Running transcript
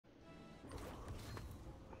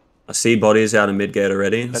I see bodies out of mid gate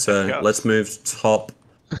already, so let's move top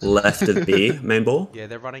left of B, main ball. Yeah,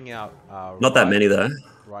 they're running out. Not that many though.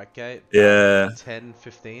 Right gate. Yeah. 10,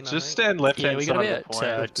 15. Just stand left hand side of the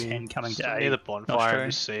point. 10 coming to near the bonfire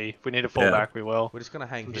and just see. If we need to fall back, we will. We're just gonna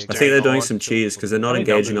hang here. I think they're doing some cheese because they're not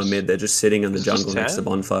engaging on mid. They're just sitting in the jungle next to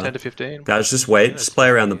bonfire. 10 to 15. Guys, just wait. Just play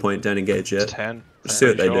around the point. Don't engage yet. 10. Just see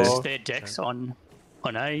what they do. Their decks on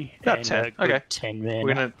A. About 10. Okay. 10 man.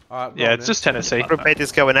 We're gonna. Yeah, it's just 10 at C. Group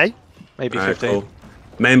Bandits go in A. Maybe Alright, 15. cool.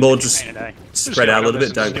 Main ball just spread out a little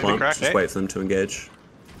bit. Don't clump. Just wait for them to engage.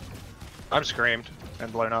 I'm screamed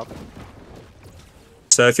and blown up.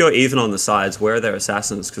 So if you're even on the sides, where are their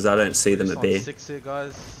assassins? Because I don't see them at B. 6 here,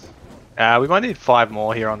 guys. We might need 5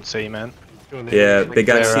 more here on C, man. Yeah, big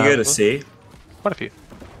guys, you go to C. Quite a few.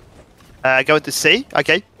 Go into C.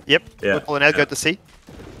 Okay. Yep. Yeah. We're pulling out. Go to C.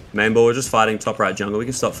 Main ball, we're just fighting top right jungle. We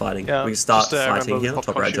can stop fighting. Yeah, we can start just, fighting here.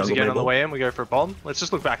 Top right jungle. Again Main on the ball. way in, we go for a bomb. Let's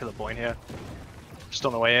just look back at the point here. Just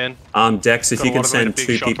on the way in. Dex, if you can send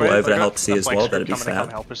 2 people over to help C as well, that'd be fair.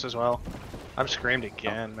 fab. Help us as well. I'm screamed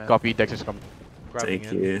again, man. Copy. Dex is coming.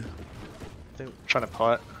 Thank you. Trying to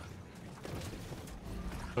putt.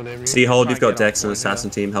 C hold, you've got Dex and Assassin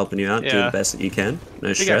team helping you out. Do the best that you can.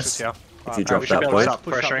 No stress. If you drop that point.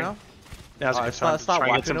 Pressuring. Now's a good time to try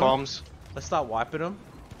and get some bombs. Let's start wiping them.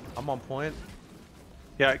 I'm on point.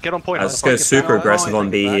 Yeah, get on point. Let's go super aggressive on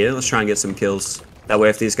B here. Let's try and get some kills. That way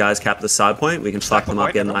if these guys cap the side point, we can fuck them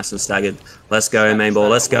up, get nice and staggered. Let's go, main ball.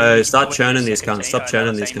 Let's go. Start churning these cunts. Stop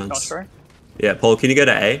churning these cunts. Yeah, Paul, can you go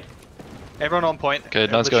to A? Everyone on point.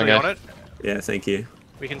 Good, no one's going A. Yeah, thank you.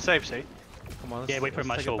 We can save C. Come on, yeah, we pretty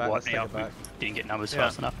much all wiped me up. We didn't get numbers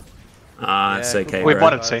fast enough. It's okay, We bro.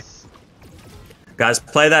 wanted C. Guys,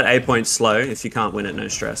 play that A point slow. If you can't win it, no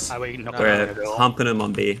stress. We're humping them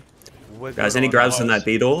on B. Guys, any grabs in that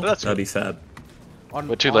B door? That'd be fab.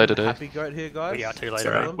 We're too late today. Happy goat here, guys. We are too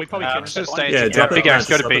late. We probably could just stay. yeah, drop big axe,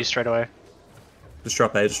 go to B straight away. Just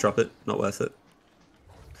drop A, just drop it. Not worth it.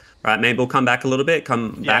 Right, maybe we'll come back a little bit.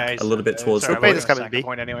 Come back a little bit towards the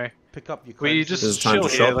point anyway. Pick up your we just There's time chill to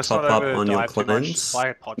here. shop, Let's top not up on your cleanse.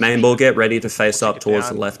 Main ball. ball, get ready to face up towards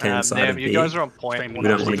the left-hand side of B. You guys are on point. We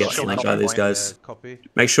don't want to get flanked by these guys.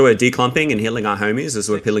 Make sure we're declumping and healing our homies as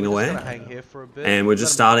we're peeling away. And we're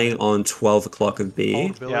just starting on 12 o'clock of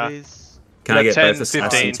B. Can I get both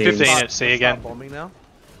assassin teams? 15 at C again.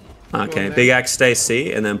 Okay, Big Axe stay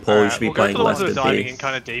C, and then Paul, you should be playing left of B. In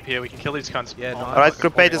kind of deep here. We can kill these cunts. Yeah, nice. Alright,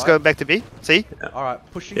 Group Bandits going back to B. C. Alright,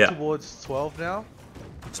 pushing towards 12 now.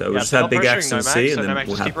 So we'll just have Big Axe in C, and then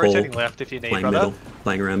we'll have Paul playing middle,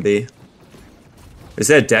 playing around B. Is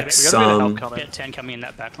there Dex? Get 10 coming in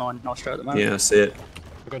that back line, Nostro at the moment. Yeah, I see it.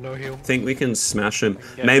 I think we can smash him.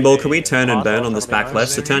 Main ball, can we turn and burn on this back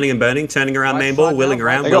left? So turning and burning, turning around main ball, wheeling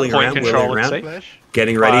around, wheeling around, wheeling around.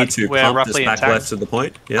 Getting ready to pump this back left to the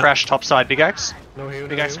point. Yeah. Crash top side, Big Axe.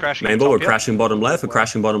 Big Axe crashing. Main ball, we're crashing bottom left, we're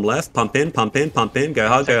crashing bottom left. Pump in, pump in, pump in. Go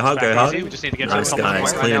hard, go hard, go hard. Nice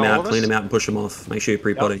guys, clean him out and push him off. Make sure you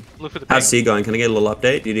pre-potty. How's C going? Can I get a little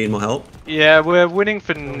update? Do you need more help? Yeah, we're winning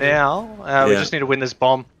for now. We just need to win this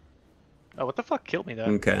bomb. Oh, what the fuck killed me there?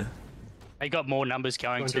 Okay. You got more numbers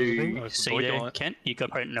going to C there, Kent. You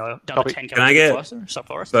got down to 10 coming. Can I get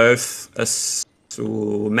both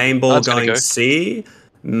main ball going C,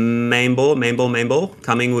 main ball,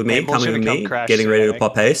 coming with me, getting ready to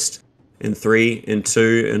pop haste in 3, in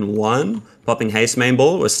 2, in 1. Popping haste main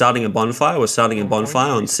ball. We're starting a bonfire. We're starting a bonfire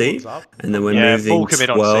on C, and then we're moving 12.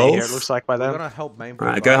 On C here, it looks like by then.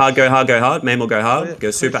 Alright, go hard, go hard, go hard. Main ball, go hard. Go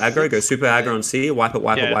super aggro on C. Wipe it,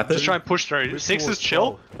 wipe it, wipe it. Just try and push through. 6 is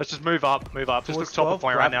chill. Let's just move up, move up. Just look top of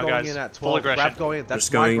point right now, guys. Full aggression.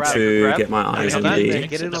 Just going to get my eyes on B.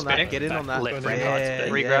 Get in on that. Get in on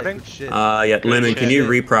that. Re-grabbing. Yeah, Lumen, can you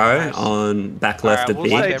repro on back left of B?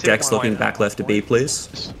 Dex looking back left of B,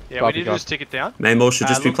 please. Yeah, we need to just tick it down. Main ball should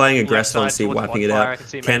just be playing aggressive on C, wiping it out.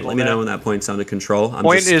 Kent, let me know when that point's under control. I'm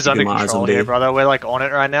Point just is under my eyes control on B. here, brother. We're like on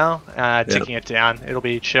it right now, ticking it down. It'll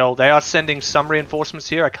be chill. They are sending some reinforcements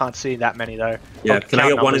here. I can't see that many though. Yeah, can I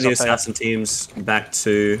get one of the assassin teams back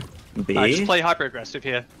to B? Just play hyper aggressive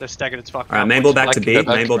here. They're staggered as fuck. Alright, main ball back to B.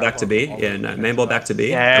 Main ball back to B. Yeah, no, main ball back to B.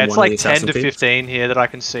 Yeah, it's like 10 to 15 here that I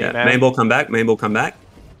can see, man. Main ball come back. Main ball come back.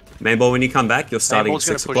 Main ball, when you come back, you're starting at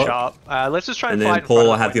 6 o'clock. Let's just try and then Paul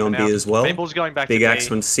will have you on B as well. Main ball's going back Big to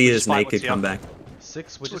Axe, when C is naked, come back.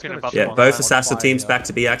 6, we're just gonna yeah, both assassin teams back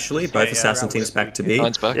to B actually. Both assassin teams back to B.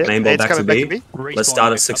 Main ball back to B. Let's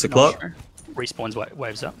start at 6 o'clock. Respawns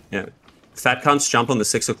waves up. Yeah. Fat cunts, jump on the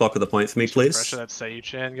 6 o'clock of the point for me, please. Pressure that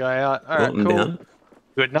Sage and go out. Alright, cool. Down.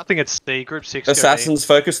 Good. Nothing at C. Group 6. Assassins,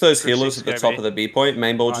 focus those Group healers 6, at the go top B. of the B point.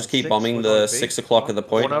 Main ball, just keep bombing the 6 o'clock at the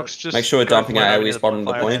point. Just Make sure we're dumping our AoEs bottom of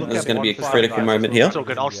the bonfire. point. This is going to be a critical moment here. It's all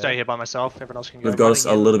good. I'll stay here by myself. Everyone else can go. We've got us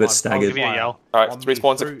a little bit I'll staggered. give you a yell. Alright, 3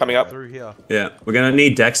 spawns are coming up. Yeah, we're going to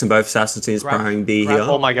need decks and both assassin teams powering B here.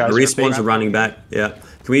 Oh my God. The respawns are running back. Yeah.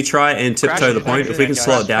 Can we try and tiptoe the point? If we can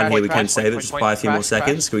slow it down here, we can save it. Just buy a few more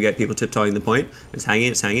seconds. Can we get people tiptoeing the point? It's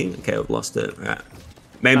hanging, it's hanging. Okay, we've lost it. All right.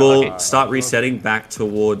 Main ball, start resetting back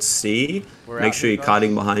towards C. Make sure you're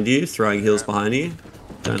kiting behind you, throwing heals behind you.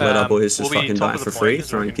 Don't let our boys just fucking die for free,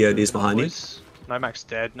 throwing PODs behind you. Nomac's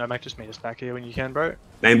dead. Nomac, just meet us back here when you can, bro.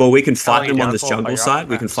 Main ball, we can fight them on this jungle side.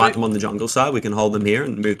 We can fight them on the jungle side. We can hold them here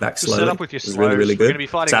and move back slowly. It's really, really good.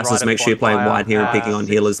 Assassins, make sure you're playing wide here and picking on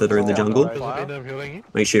healers that are in the jungle.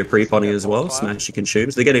 Make sure you're pre-potting as well. Smash your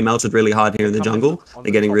consumes. They're getting melted really hard here in the jungle.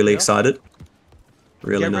 They're getting really excited.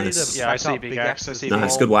 Really nice. Yeah, I see big axe. I see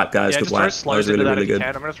nice, good wipe, guys. Good wipe. That was really, really good.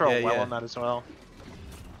 I'm going to throw a well on that as well.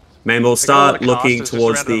 Main ball, start looking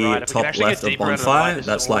towards the top left of bonfire.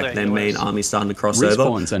 That's like their main army starting to cross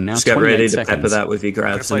over. Just get ready to pepper that with your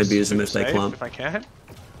grabs and abuse them if they clump.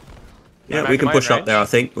 Yeah, we can push up there, I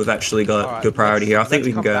think. We've actually got good priority here. I think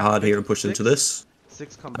we can go hard here and push into this.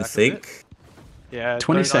 I think. Yeah,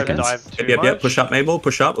 20 seconds. Yep, push up, Main ball,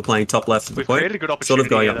 push up. We're playing top left of the point. Sort of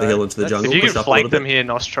going up the hill into the jungle. If you can flank them here,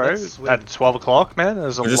 Nostro, at 12 o'clock, man,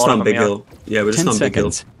 there's a lot of them. We're just on big hill. Yeah, we're just on big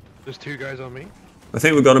hill. There's 2 guys on me. I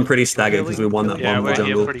think we've got them pretty staggered because we won that bomb in the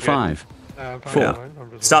jungle. 5, 4.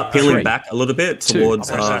 Start peeling back a little bit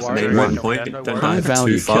towards main right point. Don't dive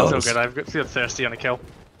too far. It's all good. I feel thirsty on a kill.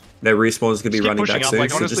 Their respawns could be running back soon,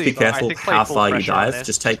 so just be careful how far you dive.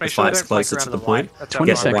 Just take the fights closer to the point.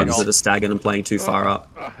 Get the ones that are staggered and playing too far up.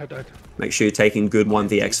 Make sure you're taking good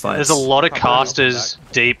 1vx fights. There's a lot of casters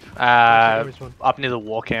deep up near the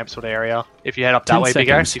war camp sort of area. If you head up that way, Big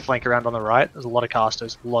Axe, you flank around on the right. There's a lot of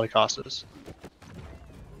casters.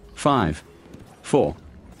 5, 4,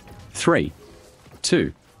 3,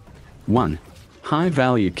 2, 1. High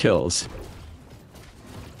value kills.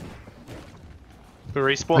 The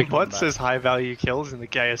respawn bot says high value kills in the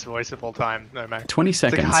gayest voice of all time. No, man. 20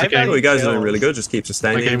 seconds. Okay, well, you guys are doing really good. Just keep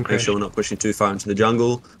sustaining. Make sure we're not pushing too far into the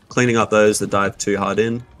jungle. Cleaning up those that dive too hard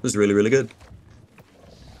in. It was really, really good.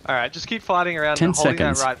 Alright, just keep fighting around 10 and holding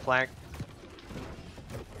seconds. that right flank.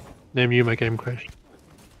 NAMYU, my game crash.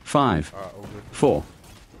 5, 4,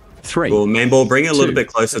 3. Well, main ball, bring it a little bit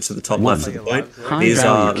closer to the top left of the point. These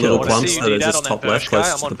are little clumps that are just top left,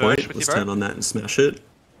 closest to the point. Let's turn on that and smash it.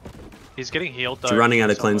 He's getting healed though. You're running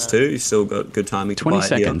out of cleanse too. You still got good timing to 20 buy it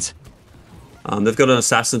seconds. here. They've got an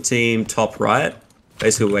assassin team top right.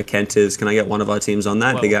 Basically where Kent is. Can I get one of our teams on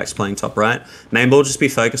that? Big Axe playing top right. Main ball, just be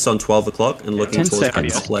focused on 12 o'clock and looking towards the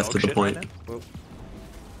top left of the point. We're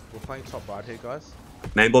playing top right here, guys.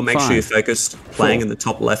 Main ball, make sure you're focused, playing in the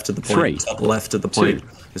top left of the point. Top left of the point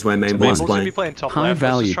is where main ball is playing. High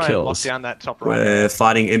value kills. We're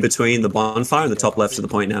fighting in between the bonfire and the top left of the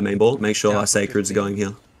point now, main ball. Make sure our sacreds are going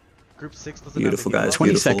here. Group 6 doesn't Beautiful, guys.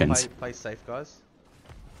 20 beautiful. seconds. Play safe, guys.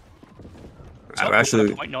 We're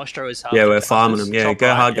actually, yeah, we're farming them. Yeah,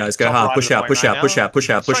 go hard, guys. Go hard. Push out, push out, push out, push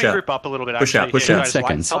out, push out. Push out, push out. 10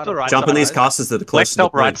 seconds. Jump on these casters that are close to the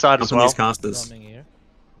point. Jump on these casters.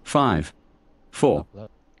 5, 4.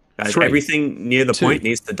 Guys, everything near the point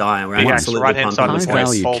needs to die. We're absolutely pumping this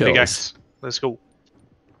value place. kills. Let's go.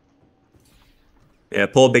 Yeah,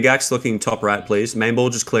 Paul Big Axe looking top right, please. Main ball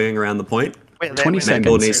just clearing around the point. 20 Main ball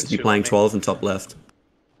seconds. needs to be playing 12 and top left.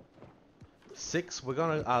 6, we're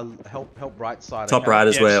gonna help right side. Top right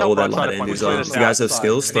is where all their light enders are. If you guys have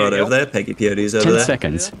skills, throw it over there. Peg your PODs over 10 there.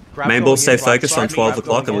 seconds. Main ball stay focused on 12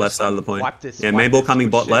 o'clock and left side of the point. Yeah, main ball coming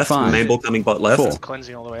bot left. Main ball coming bot left.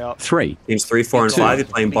 Cleansing all the way up. 3. Teams 3, 4, and 5. You're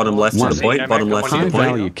playing bottom left to the point. Bottom left to High the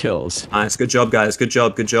value point. kills. Nice, good job, guys. Good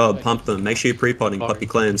job, good job. Pump them. Make sure you're pre-potting. Pop your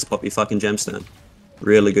clans. Pop your fucking gemstone.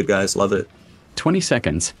 Really good, guys. Love it. 20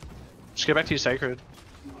 seconds. Just go back to your sacred.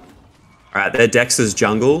 Alright, their Dex is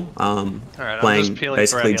jungle. Playing peeling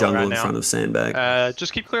basically for jungle right in now. front of sandbag.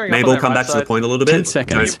 Just keep clearing Main up ball, on that come right back to the side. point a little 10 bit.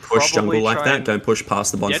 seconds. Don't push Probably jungle like try that. and- Don't push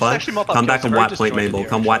past the bonfire. actually mop up Come kills. back and Very wipe point, main ball. disjointed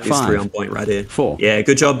Come here. wipe these 3 5, on point right here. 4, Yeah,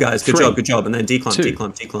 good job, guys. Good 3, job, good job. And then declump, 2,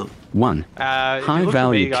 declump, declump. 1. High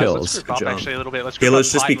value kills. Let's group up Good job. actually a little bit. Let's group Healers,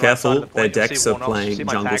 up just be tight right side careful. of the Their point. decks See are one off. playing See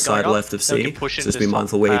my jungle tag side going up. left of Then we C. can push Just into be this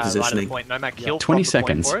mindful where you're top, right of the positioning. point. Nomad killed 20 from the point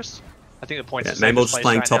seconds. for us. I think the point's Yeah, the main ball safest just place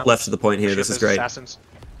playing right top now. left of the point here. Shit, This is there's great. assassins.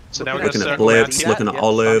 So now we're Looking gonna at circle around Blitz, here. looking at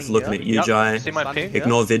Olive, looking at Yep. Ujai. See my ping?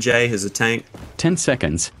 Ignore Vijay, who's a tank. 10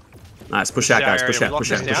 seconds.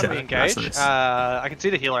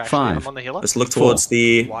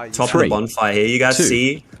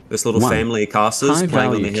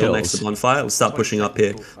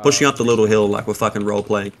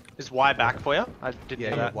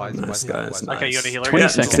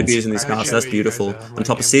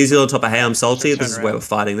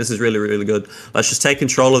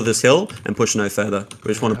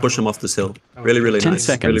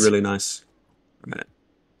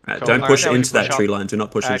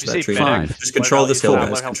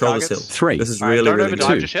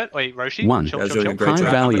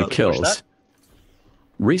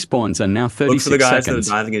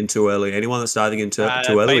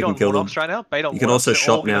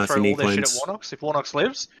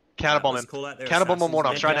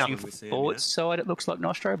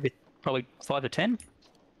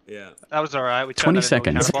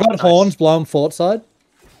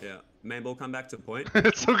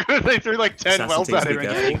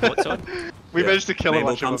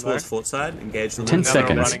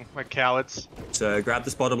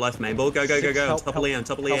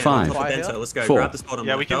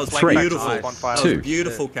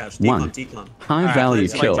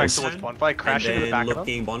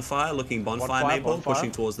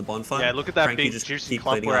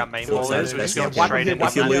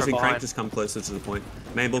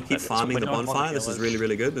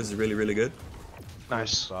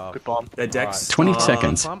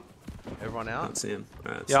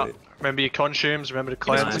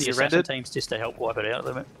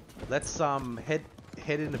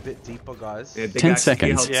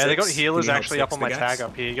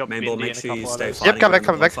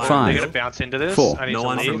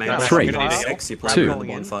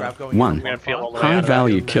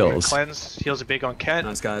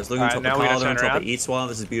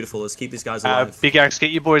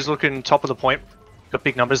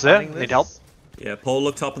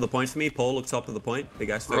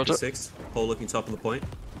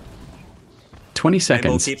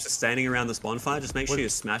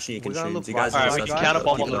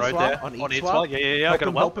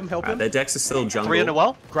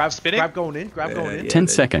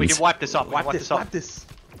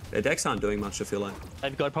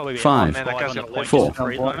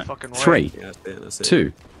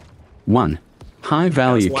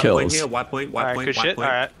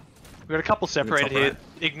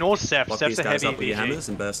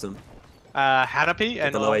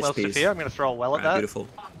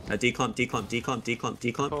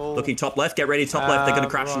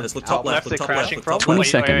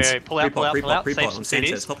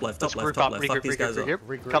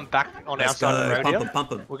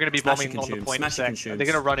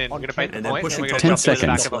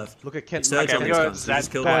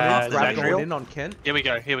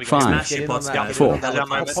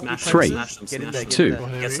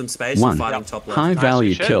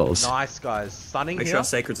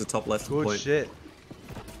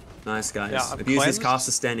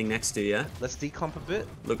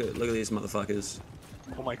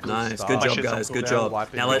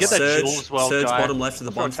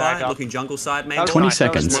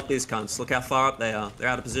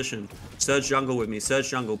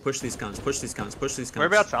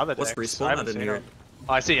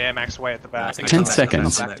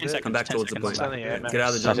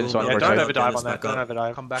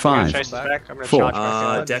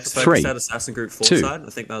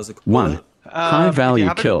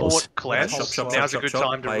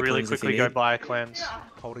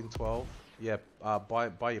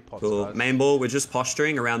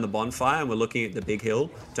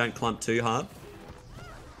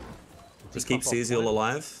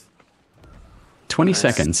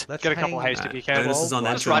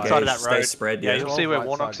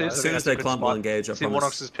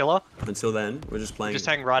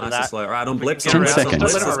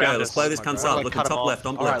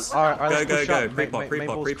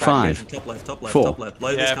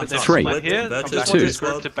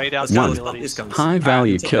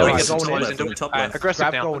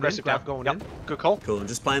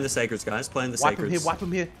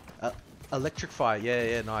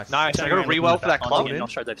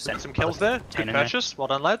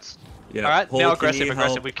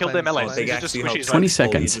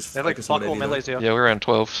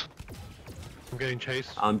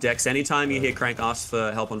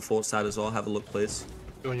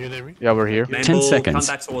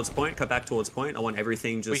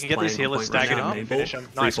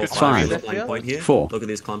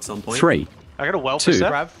 On point. 3, I got a well for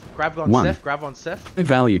Seth. Grab on Seth. Grab on Seth.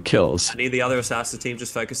 Value kills. I need the other assassin team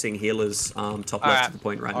just focusing healers top left to the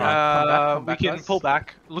point right now. We can pull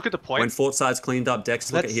back. Look at the point. When fort side's cleaned up,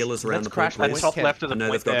 Dex, look at healers around the point. Top left of the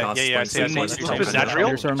point there. Yeah, see, look for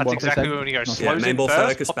Zadriel. That's exactly when you go slows in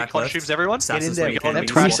first. Pop your costumes, everyone. Get in there.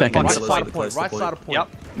 20 seconds. Right side of point.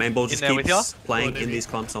 Yep. Main ball just keeps playing in these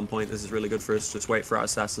clumps on point. This is really good for us. Just wait for our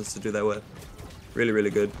assassins to do their work. Really,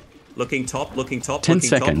 really good. Looking top, 10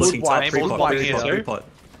 seconds. Looking top, pre-pot.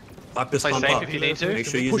 Fuck this pump up. If you need to. Make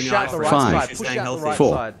sure you're using your eye for 5,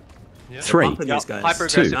 4, 3, 2,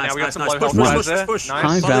 1.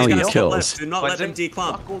 High value kills. Do not let them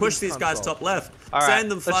declump. Push these guys top left. Alright, Send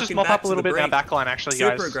them let's just mop up a little bit in our backline actually,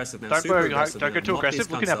 guys. Super aggressive now. Don't go too aggressive.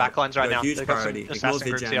 Look at our backlines right now. Huge priority. Ignore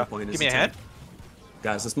the jam point. Give me a hand.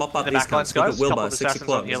 Guys, let's mop up these guys. Look at Wilbur, 6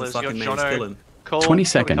 o'clock. He's a fucking man's killing. 20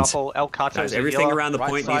 seconds. Guys, everything around the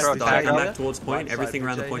point needs to die. Come back towards point. Everything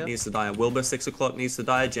around the point needs to die. Wilbur, 6 o'clock needs to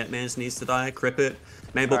die. Jetmans needs to die. Crippet.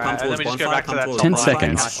 Mayball, come towards bonfire. Come towards 10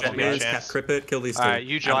 seconds. Jetmans, Crippet, kill these two. Alright,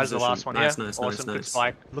 you guys the last one. Nice. 5,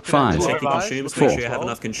 Check your consumes. Make sure you have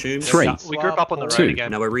enough consumes. 3, we group up on the road 2,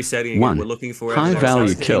 again. Now we're resetting again. 1. We're looking for High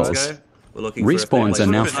value kills. We're looking for Respawns are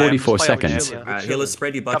now 44 seconds. Alright, healers,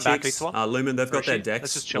 spread your butt cheeks. Lumen, they've got their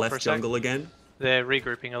decks. Left jungle again. They're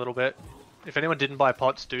regrouping a little bit. If anyone didn't buy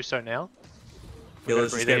pots, do so now.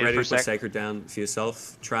 Healers, just get ready to put Sacred down for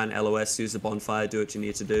yourself. Try and LOS, use the bonfire, do what you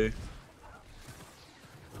need to do.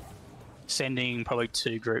 Sending probably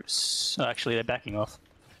 2 groups. Oh, actually, they're backing off.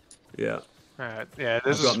 Yeah. Alright, yeah,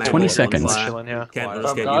 this is 20 seconds. Can't let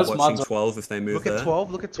us get you watching 12 if they move there.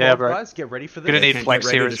 Look at 12, guys. Get ready for this. Gonna need flex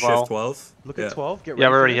here as well. 12. Look at 12. Get ready. Yeah,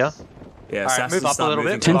 we're already here. Yeah, Alright, move up a little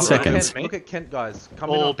bit. 10 seconds. Look at Kent, guys.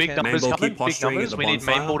 Oh, big numbers coming. Big numbers. We need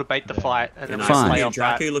main ball to bait the fight. And then 5,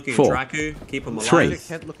 looking 4, at Draku, keep him alive.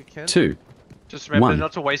 3, 2, just remember 1.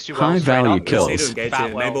 not to waste your High value kills.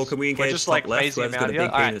 Mayball, can we engage just like top left? phasing Whoever's out got a here.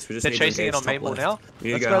 big penis, we just They're need to chasing in engage on top main ball left. now. We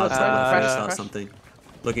need to go hard side left, start something.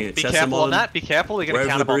 Looking at Be careful on that. Be careful. They're going to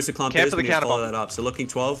counter Bruiser clump Careful is, the counter follow that up. So looking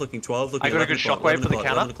 12, looking I got a good shockwave for the counter.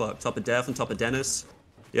 11 o'clock. Top of Dev and top of Dennis.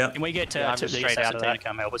 Yep. Can we get to the assassin team to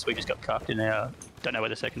come help us? We just got cuffed in our... Don't know where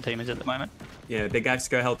the second team is at the moment. Yeah, Big Axe,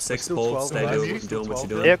 go help 6. Paul, stay doing what you're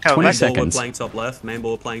doing. Yeah, 20 seconds. Main ball, we're playing top left. Main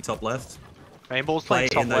ball, playing top left. Main ball's playing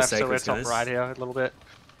top left, so we're top right here a little bit.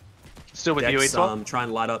 Still with you, Ethan. Try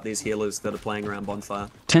and light up these healers that are playing around bonfire.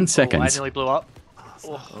 10 seconds. I nearly blew up.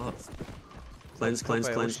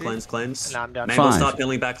 Cleanse. Nah, I'm down. Main ball, start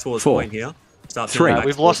peeling back towards 4, point here. 3,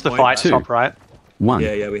 we've lost the fight, 2, top right. 1.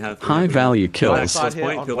 Yeah, we have. High value kills.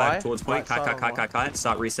 Peel back towards point. Kite.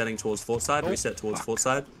 Start resetting towards fort side. Reset towards fort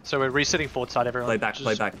side. So we're resetting fort side, everyone. Play back.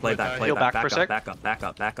 Back up.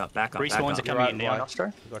 Respawns are coming in now,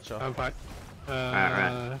 Nostro. Gotcha. I'm fine.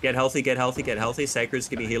 Alright. Get healthy. Sacred's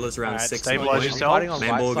give me healers around 6. Stabilize yourself.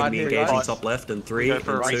 Main ball gonna be engaging top left and 3 and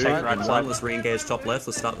 2 and 1. Let's re-engage top left.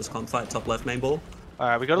 Let's start this comp fight top left main ball.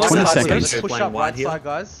 Alright, we got a lot 20 of seconds. Push up right side,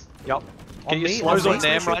 guys. Yep. Can you slows on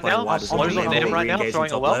Nam right now? Slows on Nam right now,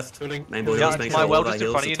 throwing a well. Main ball heals, make My sure well all just our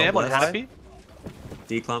in front of you, heals Nam, are on top left. Happy.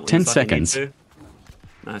 Declump 10 seconds.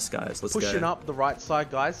 Nice guys, let's go. Pushing up the right side,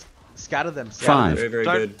 guys. Scatter them. 5, Very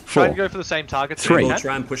good. Try and go for the same target. 3, We'll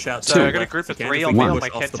try and push out. So I got a group of 3 on me on my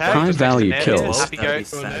Kent tag. High value kills. Happy go.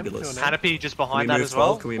 Fabulous. Canopy just behind that as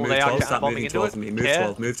well. Can we move 12? Start moving 12 for me.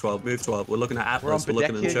 Move 12. We're looking at Atlas. We're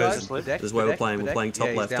looking at the Chosen. This is where we're playing. We're playing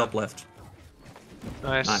top left.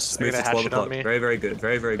 Nice. Move to 12 o'clock. Very good.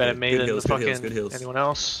 Better me than the Good fucking heals. anyone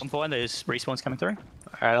else. On point, there's respawns coming through.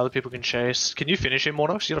 Alright, other people can chase. Can you finish him,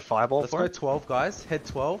 Mornox? You got a fireball Let's for go it? 12, guys. Head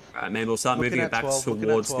 12. Alright, man, we'll start moving it back 12,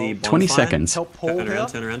 towards the bonfire. 20 seconds. Help Paul Turn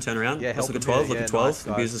around. Yeah, Let's look at help 12. him Look here. at 12. Nice,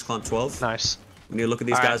 guys. Abusers climb 12. Nice. We need to look at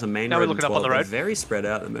these guys on main now road. we're looking up on the road. They're very spread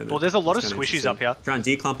out at the moment. Well, there's a lot of It's kinda squishies up here. Try and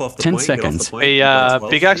declump off the 10 point. Get off seconds. the point. Hey,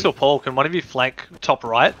 Big Axe or Paul, can one of you flank top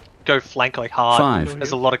right? Go flank like hard. 5,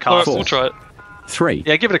 There's a lot of castles. We'll try it. 3,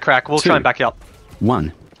 Yeah, give it a crack. We'll 2, try and back you up.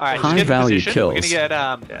 1. Alright, High just get in value position. kills. We're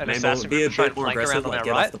gonna get an assassin Be a group to try bit and more flank aggressive. around on Like our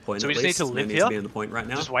get right. off the point. So we at just need least. to They live need here. to be on the point right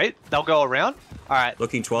now. Just wait. They'll go around. Alright.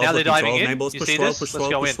 Looking 12. Now they're looking diving 12. in. Main balls You push see 12. this? Push Let's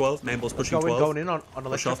 12. go Push in. 12. Main balls pushing 12. Going in on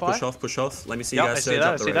Push off. electrify. Push off. Let me see Yep, you I guys see surge that,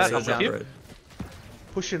 up I the see road. that. Surge I'm up the with you. road.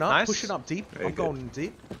 Pushing up. Nice. Pushing up deep. I'm going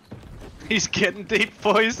deep. He's getting deep,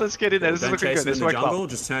 boys. Let's get in there. This is Don't looking chase good. them This in the works jungle. well.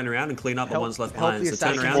 Just turn around and clean up the Help- ones left help behind. the So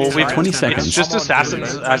turn assassins. around. Well, turn we've around, 20 turn around. seconds. It's just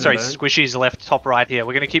assassins. Turn Sorry, around. squishies left, top right here.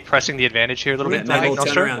 We're gonna keep pressing the advantage here a little bit. Main ball, turn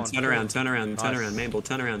Nostro. around. Turn around. Nice. Main ball,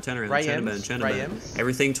 turn around. Ray Turn M's, and Ray burn. M's.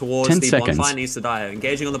 Everything towards 10 the seconds. bonfire needs to die.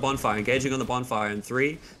 Engaging on the bonfire. In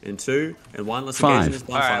 3, and 2, and 1. Let's 5, engage in this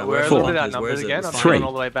bonfire. Alright, we're a Where's little the bit bunkers? Where outnumbered is it? again. I'm Let's 3, going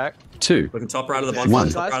all the way back. 2, Looking top right of the 1.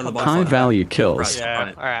 bonfire. Top right of the bonfire. High value kills. Right, Yeah,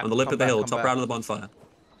 right. alright. On the lip Come of the back, hill, come top back. right of the bonfire.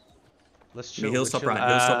 Let's Give me chill. heels top right.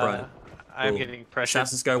 Heels top right. I'm getting pressure.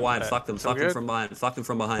 Assassins go wide. Fuck them. Fuck them from behind. Fuck them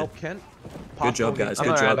from behind. Help Kent. Good job, guys.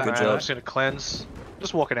 Good job. Good job. I'm just gonna cleanse.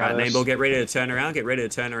 Just walking out of this. Name, get ready to turn around. Get ready to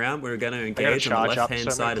turn around. We're going to engage on the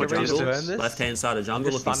left-hand side of jungle. Left-hand side of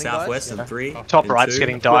jungle, looking southwest in 3. Top right's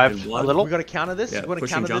getting dived a little. We got to counter this. Yeah, we got to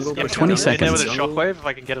counter jungle, this. 20 seconds. In there with a shockwave if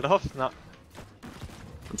I can get it off. No.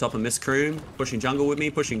 On top of Miss Kroom, pushing jungle with me,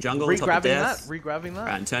 pushing jungle. On top of death. Regrabbing that.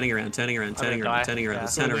 Right, and turning around.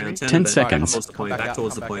 Let's turn around. 10 seconds. Towards the point. Back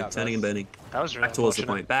towards the point. Turning and burning. That was really back towards the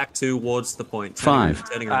point. Back towards the point. 5.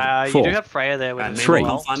 You do have Freya there with 3.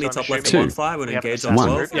 Find me top left bonfire. We're engaged on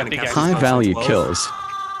 12. 1. High value kills.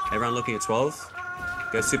 Everyone looking at 12.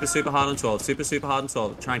 Go super hard on 12. Super hard on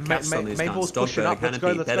 12. Try and catch some of these guns. Dog bird,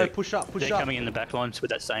 canopy, let's go. Push up. They're coming in the back lines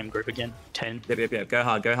with that same group again. 10. Yep. Go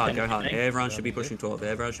hard. Everyone should be pushing 12.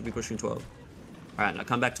 Alright, now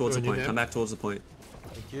come back towards the point.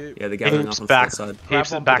 Thank you. Yeah, they're gathering up on the back. side.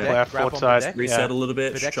 Heaps in back left, forward side. Reset a little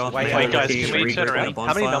bit. Shot. Wait, guys, can we turn around?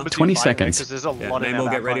 How many numbers 20 seconds. Because there's a lot in Name will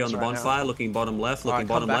get ready on the bonfire. Looking bottom left.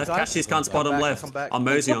 Catch these cunts bottom left. On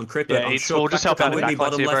Mosey, on Crippet, on Shook. We'll just help out with me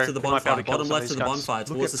bottom left to the bonfire. Bottom left to the bonfire.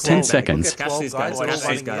 Towards the 10 sandbag. seconds. Catch these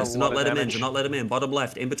guys. Do not let them in. Bottom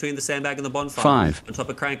left. In between the sandbag and the bonfire. 5. On top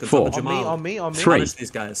of Crank. On 4. top of Jamal. On me. 3. Punish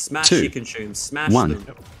these guys. Smash chicken shoes. Smash 1.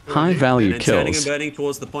 them. High value Turning and kills. burning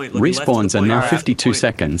towards the point. Respawns are now 52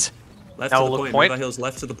 seconds. Left to the point. Heels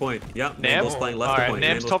left to the point. Yep. Nam's playing left to point.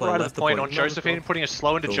 Nam's top right of the point on Josephine, putting a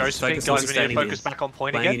slow into Josephine. Guys, we need to focus back on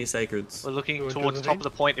point again. We're looking towards top of the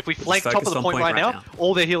point. If we flank top of the point right now,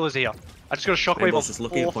 all their healers here. I just got a shockwave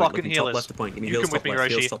on all fucking healers. You can whip me,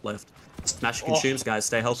 Roshi. Top left. Smash consumes, guys.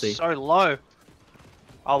 Stay healthy. So low.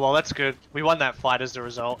 Oh well, that's good. We won that fight as the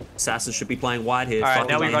result. Assassins should be playing wide here. Alright,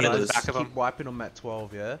 now we run into the back of them. Keep wiping them at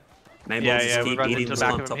 12, yeah? Maybe just keep eating the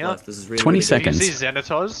top left. This is really 20 seconds. You see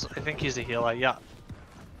Xanatos? I think he's a healer, yeah.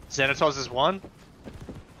 Xanatos is one.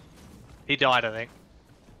 He died, I think.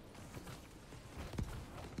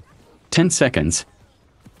 10 seconds.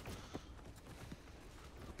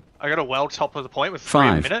 I got a well top of the point with 3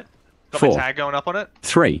 in a minute. Got 4. my tag going up on it.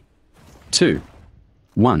 3. 2.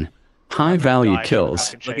 1. High value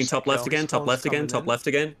kills. Looking top left again.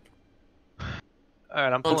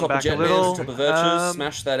 Alright, I'm pulling back a little. Top of Virtues,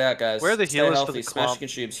 smash that out, guys. Where are the healers for the smash clump?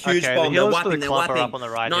 consumes. Huge Okay, bomb, the they're healers for wiping, the they're clump are wiping. up on the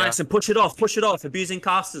right, Nice, and push it off. Abusing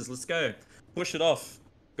casters, let's go. Push it off.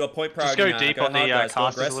 Got point Just priority go now. deep on the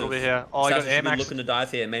casters a little bit here. Oh, I got air max. Looking to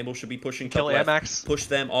dive here. Mabel should be pushing Kill top air left. max. Push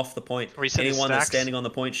them off the point. Reset Anyone that's stacks. standing on the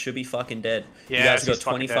point should be fucking dead. Yeah, you guys have he's got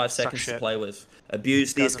fucking 25 dead. seconds Suck to shit. play with.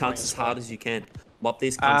 Abuse these Doesn't cunts as ring hard as you can. Mop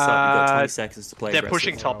these cunts up. You've got 20 seconds to play. They're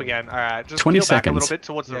pushing top again. Alright, just 20 peel back a little seconds. bit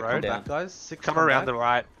towards the road. Come back, guys. Come around the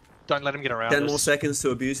right. Don't let him get around 10 us. more seconds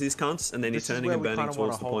to abuse these cunts, and then you're turning and burning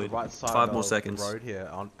towards the point. 5 more seconds. Road here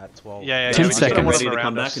at 12. Yeah, 10 we just seconds. don't want Ready them to come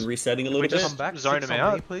around back us. and resetting a little We bit. just Back, zone 6 them on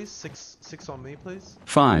out. me, please. Six on me, please.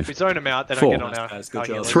 5. We zone them out, they 4. don't get on our Guys, good job.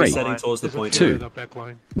 healers. 3. Resetting towards the point. 2.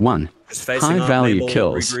 1. Just facing High up, value Mabel,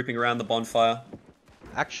 kills. regrouping around the bonfire.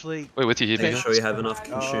 Actually, Wait, with you here, Make man. sure you have enough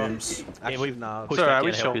consumes. actually, nah. It's alright,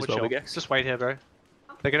 we chill. Just wait here, bro.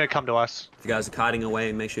 They're gonna come to us. If you guys are kiting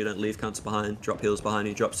away, make sure you don't leave cunts behind. Drop heals behind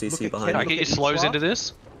you, drop CC at behind Can I you. get your at each slows one. into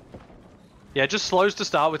this? Yeah, just slows to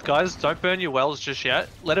start with, guys. Don't burn your wells just yet.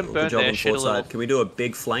 Let them burn Good job their on shit a port little. side. Can we do a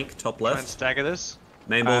big flank top Try and left? stagger this.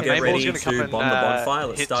 Mainball, get Mainball's ready gonna come to and, bomb the bonfire.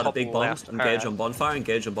 Let's hit start a top big bomb. left. Engage Alright. on bonfire,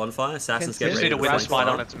 engage on bonfire. Assassins get Just ready need to to win this flank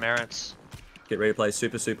fight on fire. its merits. Get ready to play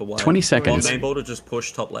super wide. 20 seconds. Mainball to just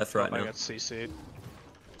push top left right I now. got CC'd.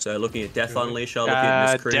 So looking at Death Unleasher, looking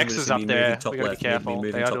at Miss Cream, Dex is is going up to be there. moving top We gotta be left. Need to be careful.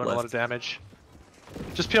 moving They are top doing a lot of left. damage.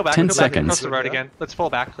 Just peel back. 10 Peel back seconds. across the road again. Let's fall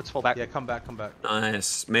back. Let's fall back. Yeah, come back.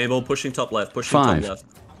 Nice. Mainball pushing top left, pushing 5. top left.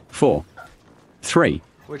 4. 3.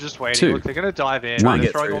 We're just waiting. 2. Look, they're gonna dive in. One.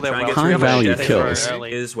 They're throwing all their Try and wells. get High through. value Chef kills.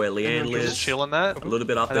 is where Leanne We're just lives. chilling that. A little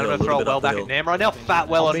bit up And there, then a I'm gonna little throw a bit well up the back hill. in there right now. Fat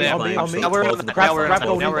well in there. on me, on me. Now we're in Grab that. Now we're in grab that.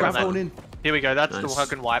 going Now in, we're in grab that. going in. Here we go. That's the Nice.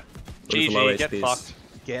 fucking wipe. Looking for low GG. Get HPs. fucked.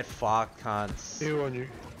 Get fucked, cunts. Here on you.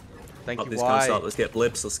 Thank Up you, these cunts up. why? Let's get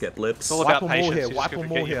blips. Let's get blips. It's all Wipe about them all patience. here, You just wipe gotta them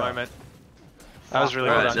get all your here. moment. That was really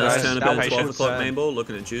well Alright, done, now let's guys. turn a That bit was 12 good, o'clock sir. Mainball,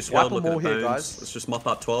 looking at Juice Wipe World, them looking all at here, Bones. guys. Let's just mop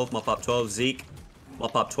up 12, mop up 12. Zeke,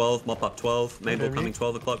 mop up 12, mop up 12. Mainball coming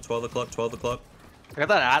 12 o'clock, 12 o'clock, 12 o'clock. I got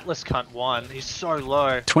that Atlas cunt one. He's so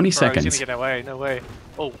low. 20 Bro, seconds. He's gonna get away. No way.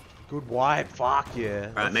 Oh, Good wipe. Fuck yeah.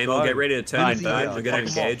 Alright, Let's Mainball, go. get ready to turn and Easy, burn. yeah. We're going to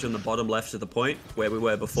Fuck 'em engage on the bottom left of the point, where we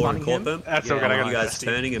were before and Stunning caught him. them. that's Yeah, all gonna go You guys nasty.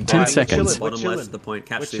 turning and 10 burning. seconds. We're Bottom chilling. left of the point, We're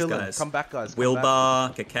catch these chilling. guys. Come back, guys. Come back.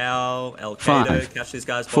 Wilbar, Cacao, El 5. Cato, catch these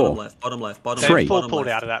guys. 4. Bottom left, bottom left, bottom Three. left, Full bottom pulled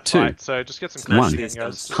left. out of that 2. fight. So just get some Smash clashes these in,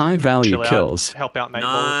 guys. guys. High value Chill out. kills. Help out, mate.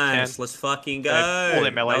 Nice, let's fucking go. All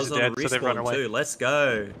their melees That was are on dead, a so they've run respawn away. too. Let's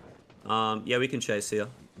go. Yeah, we can chase here.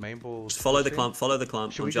 Main ball. Just follow the clump. Follow the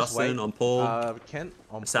clump. On Justin, on Paul. Kent,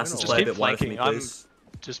 on Assassin's play a bit wider for me, please.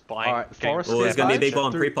 Just buying. Alright, Forest. Oh, there's gonna be a big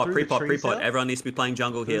bomb. Pre-pot, pre-pot, pre-pot. Here. Everyone needs to be playing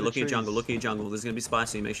jungle here. Look at your jungle. Look at your jungle. This is gonna be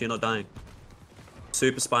spicy. Make sure you're not dying.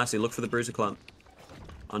 Super spicy. Look for the bruiser clump.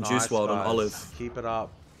 On Juice World, on Olive. Keep it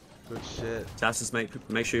up. Good shit. Assassins,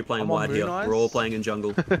 make sure you're playing wide here. We're all playing in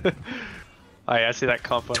jungle. Oh yeah, I see that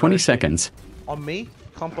comp on 20 seconds. On me.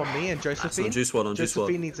 Comp on me and Josephine. On Juice World, on Juice World.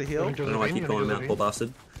 Josephine needs a heal. I don't know why I keep calling him out, poor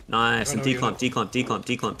bastard. Nice, and declump, declump, declump,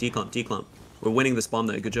 declump, declump, declump. We're winning this bomb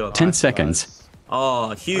there, good job. 10 seconds.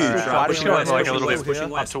 Oh, huge. Pushing west, pushing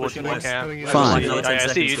west, pushing west. 5,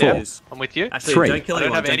 4, I'm with you. Actually, 3, don't kill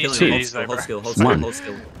anyone, don't kill 2, anyone. Hold skill, hold skill, hold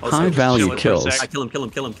skill. high value kills. Kill him, kill him,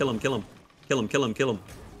 kill him, kill him, kill him. Kill him, kill him, kill him.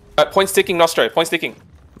 Point sticking, Nostro. Point sticking.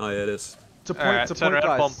 Oh yeah, it is. To point, to point,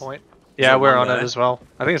 bomb point. Yeah, we're on it as well.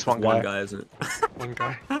 I think it's one guy. One guy, isn't it? One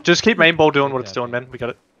guy. Just keep main ball doing what it's doing, man. We got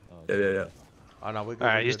it. Yeah. Oh no, we're good.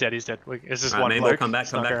 Alright, he's dead, he's dead. It's just Right, one main bloke. ball, come back,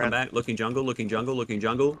 come back, come back. Looking jungle, looking jungle, looking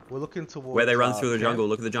jungle. We're looking towards where they run through the jungle.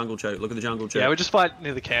 Look at the jungle choke. Look at the jungle choke. Yeah, we just fight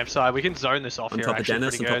near the campsite. We can zone this off on here. top of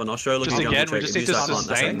Dennis, on top of Nostro. Look at the jungle choke. We just need to sustain.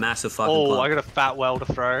 That's a massive fucking Oh, clump. I got a fat well to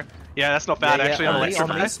throw. Yeah, that's not bad actually. On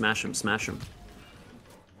electrify. Smash him, smash him.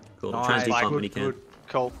 Cool. Nice. Try and declump when you can.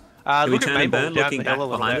 Cool. Can we look turn at and burn, down looking the back hill a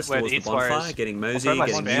little behind bit us where towards the the bonfire, is. getting Mosey, I'll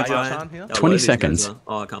getting throw my Magi. 20 seconds.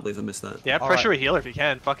 Oh, I can't believe I missed that. Yeah, pressure a healer if you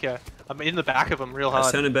can. Fuck yeah. I'm in the back of him real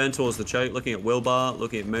hard. Turn and burn towards the choke, looking at Wilbar,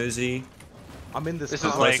 looking at Mosey. I'm in this. This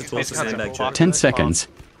is closer towards the sandbag choke. 10 seconds.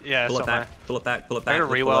 Yeah, pull it back, pull it back, pull it back. I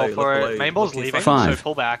got a reroll for it. Main ball's leaving, 5, so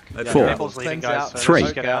pull back. 4, Main ball's leaving, guys. 3,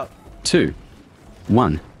 2,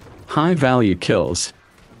 1. High value kills.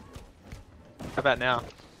 How about now?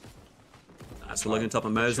 So looking on top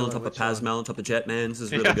of Mosul, on top of Pazmel, on top of Jetman. This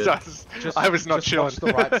is really good. I was not sure. Watch the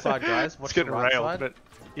right side, guys. Watch It's getting the right railed, side. but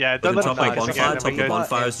yeah, don't Look let at them top of the bonfire. Top of the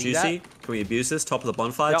bonfire is juicy. Can we abuse this? Top of the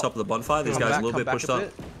bonfire. Top of the bonfire. These guys are a little bit pushed up.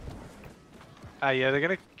 Yeah, they're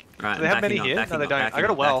gonna. Right, do they have many here? No, they don't. I got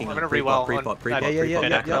a well. I'm gonna re-well. Pre-pot. Back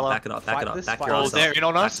it up. Back it up. Back your ass up. They're in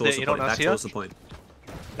on us. They're in on us here. Back towards the point.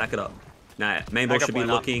 Back it up. Nah, main ball should be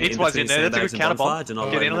looking in one's between in there. That's sandbags a good and counter bonfire. Do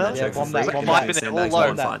not let them check for free. Sandbags and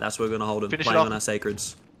bonfire. That's where we're gonna hold him. Playing on our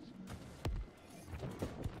sacreds.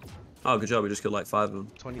 Oh, good job. We just killed like 5 of them.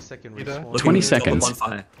 20-second respawn. 20 seconds.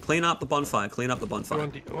 Bonfire. Clean up the bonfire. Clean up the bonfire.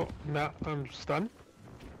 Oh, no, I'm stunned.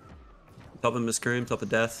 Top of Miscream, top of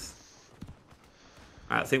Death.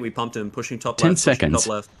 Alright, I think we pumped him. Pushing top 10 left. seconds. Top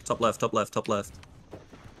left. Top left. Top left. Top left.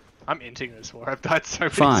 I'm inting this war. I've died so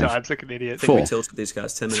many 5, times like an idiot. 4, I think we tilted these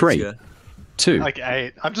guys 10 minutes 3, ago. 2, like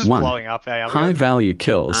 8. I'm just 1. blowing up, eh? High value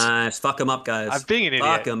kills. Nice. Fuck them up, guys. I'm being an idiot.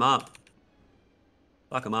 Fuck them up.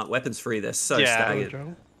 Fuck them up. Weapons free. They're so staggered.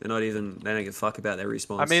 They're not even. They don't give a fuck about their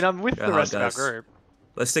respawns. I mean, I'm with the rest of our group.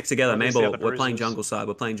 Let's stick together. Main ball. We're playing jungle side.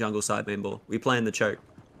 We're playing jungle side. Main ball. We playing the choke.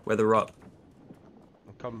 We're the rock.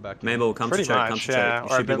 I'm coming back. Main ball. Come to choke. Come to choke.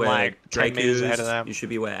 You should be where Drake is. You should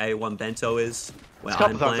be where A1 Bento is. Where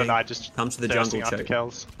I'm playing. Come to the jungle choke.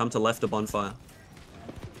 Come to left of bonfire.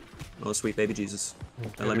 Oh, sweet baby Jesus.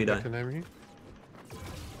 Don't let me die.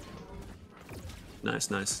 Nice,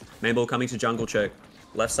 nice. Main ball coming to jungle choke.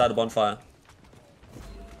 Left side of bonfire.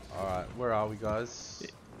 Alright, where are we, guys?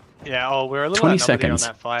 Yeah, oh, we're a little 20 outnumbered seconds. on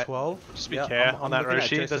that fight. 12. Just be careful on that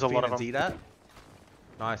Roshi. There's a lot of them.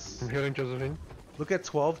 Nice. I'm healing Josephine. Look at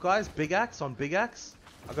 12, guys. Big axe on big axe.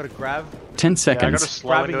 I gotta grab. 10 Yeah, I seconds. gotta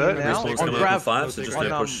slow into it. Now. Respawn's On coming grab. up 5, so just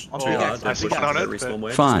don't push too hard. Don't push on into it, the respawn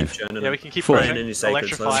wave. 5, Just keep churning Yeah, we them. can keep 4, pushing. In your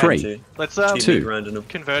sacred, Electrify. 3, Let's Keep 2, grounding them.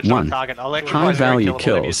 converge 1. on target. Electrify High is very value killable.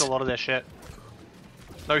 kills. They've used a lot of their shit.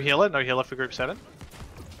 No healer for group 7.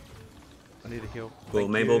 I need a heal. Cool,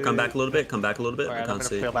 main ball come back a little bit, come back a little bit. Alright, I I'm can't gonna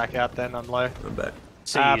see. feel back out then, I'm low. I'm back.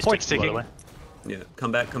 Point sticking. Yeah,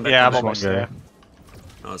 come back, come back. Yeah, I'm come back. almost there.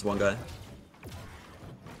 Oh, there's one guy.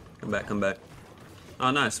 Come back, come back. Oh,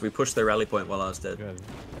 nice. We pushed their rally point while I was dead.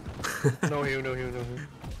 No heal, no heal, no heal.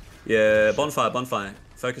 Yeah, bonfire, bonfire.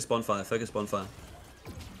 Focus bonfire, focus bonfire.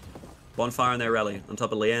 Bonfire on their rally. On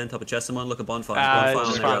top of Leanne, top of Chesamon, look at bonfire. Bonfire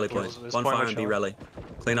on their rally point. Bonfire and B rally.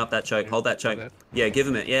 Clean up that choke, hold that choke. Yeah, give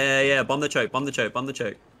him it. Yeah, bomb the choke, bomb the choke, bomb the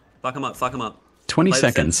choke. Fuck him up, fuck him up. 20 Play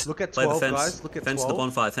seconds. Look at Play 12, the fence. guys. Look at Fence 12. to the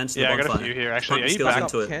bonfire, fence to the Yeah, I bonfire. got a few here actually. Pump Are you skills back?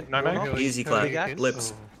 into it. No, man. Easy clap.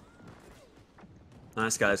 Lips.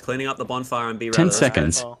 Nice, guys. Cleaning up the bonfire and B rally. 10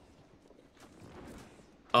 seconds.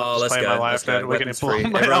 Oh, let's playing my go. life, Let's man. go. We're Weapons gonna free.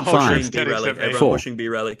 pull my Everyone whole pushing shit's B getting rally. to me. Everyone 4, pushing B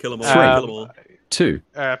rally. Kill them all. 3, Kill them all. 2,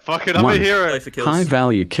 Fuck it, I'm a 1. hero. Play for kills. High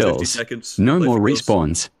value 50 kills. seconds. No Play more for kills.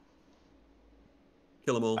 respawns.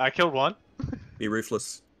 Kill them all. I killed one. Be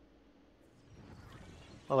ruthless.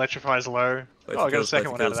 Electrify's low. Play Oh, for I got a kills, play second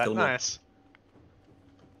for one out of kills, that. kill 'em all. Nice.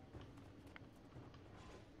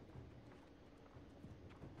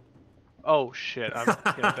 Oh shit, I'm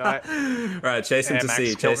gonna die. Right, chase him to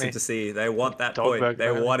C, chase him to C. They want that point. They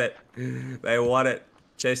want it. They want it.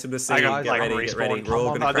 Chase him to C. Get ready, get ready. We're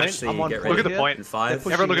all gonna crash C. Get ready. Look at the point. In 5.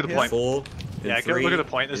 Everyone look at the point. 4. Yeah, look at the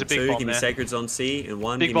point. There's a big bomb Give me there. sacreds on C. In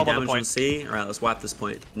 1, give me damage on C. Alright, let's wipe this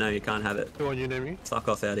point. No, you can't have it. Go on, you NAMYU. Fuck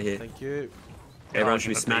off out of here. Thank you. Everyone should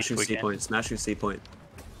be smashing C point. Smashing C point.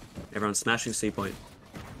 Everyone smashing C point.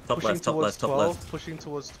 Top left, top left, top left. Pushing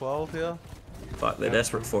towards 12 here. Fuck, they're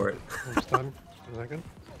desperate for it. I'm stunned. A second.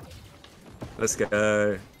 Let's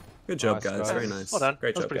go. Good job, Nice, guys. Very nice. Well done.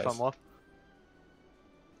 Great That was job, pretty guys. fun, Wolf.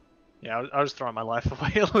 Yeah, I was throwing my life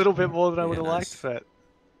away a little bit more than I would have liked, but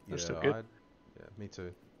that's still good. Yeah, me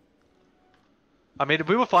too. I mean,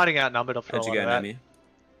 we were fighting outnumbered for a How'd lot you go, of that.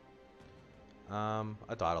 NAMYU?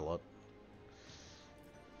 I died a lot.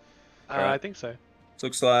 I think so.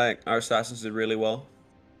 Looks like our assassins did really well.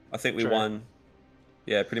 I think we won,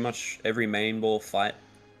 yeah, pretty much every main ball fight.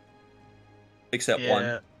 Except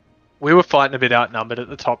one. We were fighting a bit outnumbered at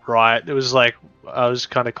the top right. It was like, I was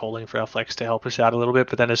kind of calling for our flex to help us out a little bit,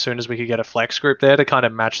 but then as soon as we could get a flex group there to kind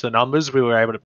of match the numbers, we were able to